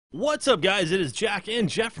What's up, guys? It is Jack and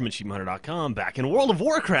Jeff from AchievementHunter.com back in World of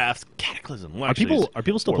Warcraft Cataclysm. Well, Are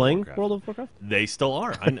people still playing World of Warcraft? They still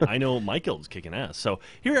are. I know my guild's kicking ass. So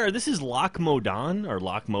here this is Loch Modan or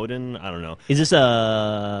Loch Modan. I don't know. Is this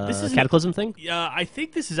a Cataclysm thing? Yeah, I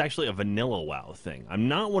think this is actually a vanilla WoW thing. I'm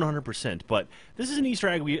not 100%, but this is an Easter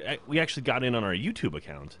egg we actually got in on our YouTube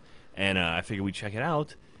account, and I figured we'd check it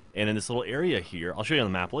out. And in this little area here, I'll show you on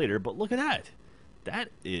the map later. But look at that. That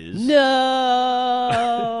is...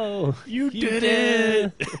 No! You did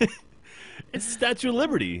it! It's the Statue of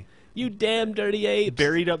Liberty. You damn dirty ape!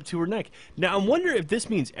 Buried up to her neck. Now, I'm wondering if this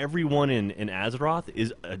means everyone in Azeroth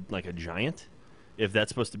is like a giant? If that's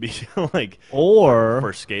supposed to be like... Or...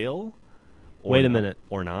 for scale? Or wait a minute.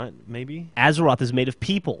 Or not, maybe? Azeroth is made of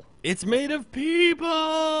people. It's made of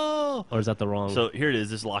people! Or is that the wrong... So here it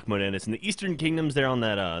is, this is Loch Modan. It's in the Eastern Kingdoms there on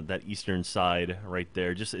that eastern side right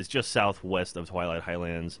there. It's just southwest of Twilight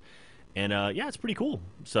Highlands. And yeah, it's pretty cool.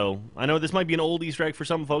 So I know this might be an old Easter egg for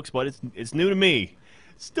some folks, but it's new to me.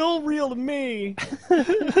 Still real to me.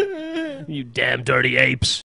 You damn dirty apes.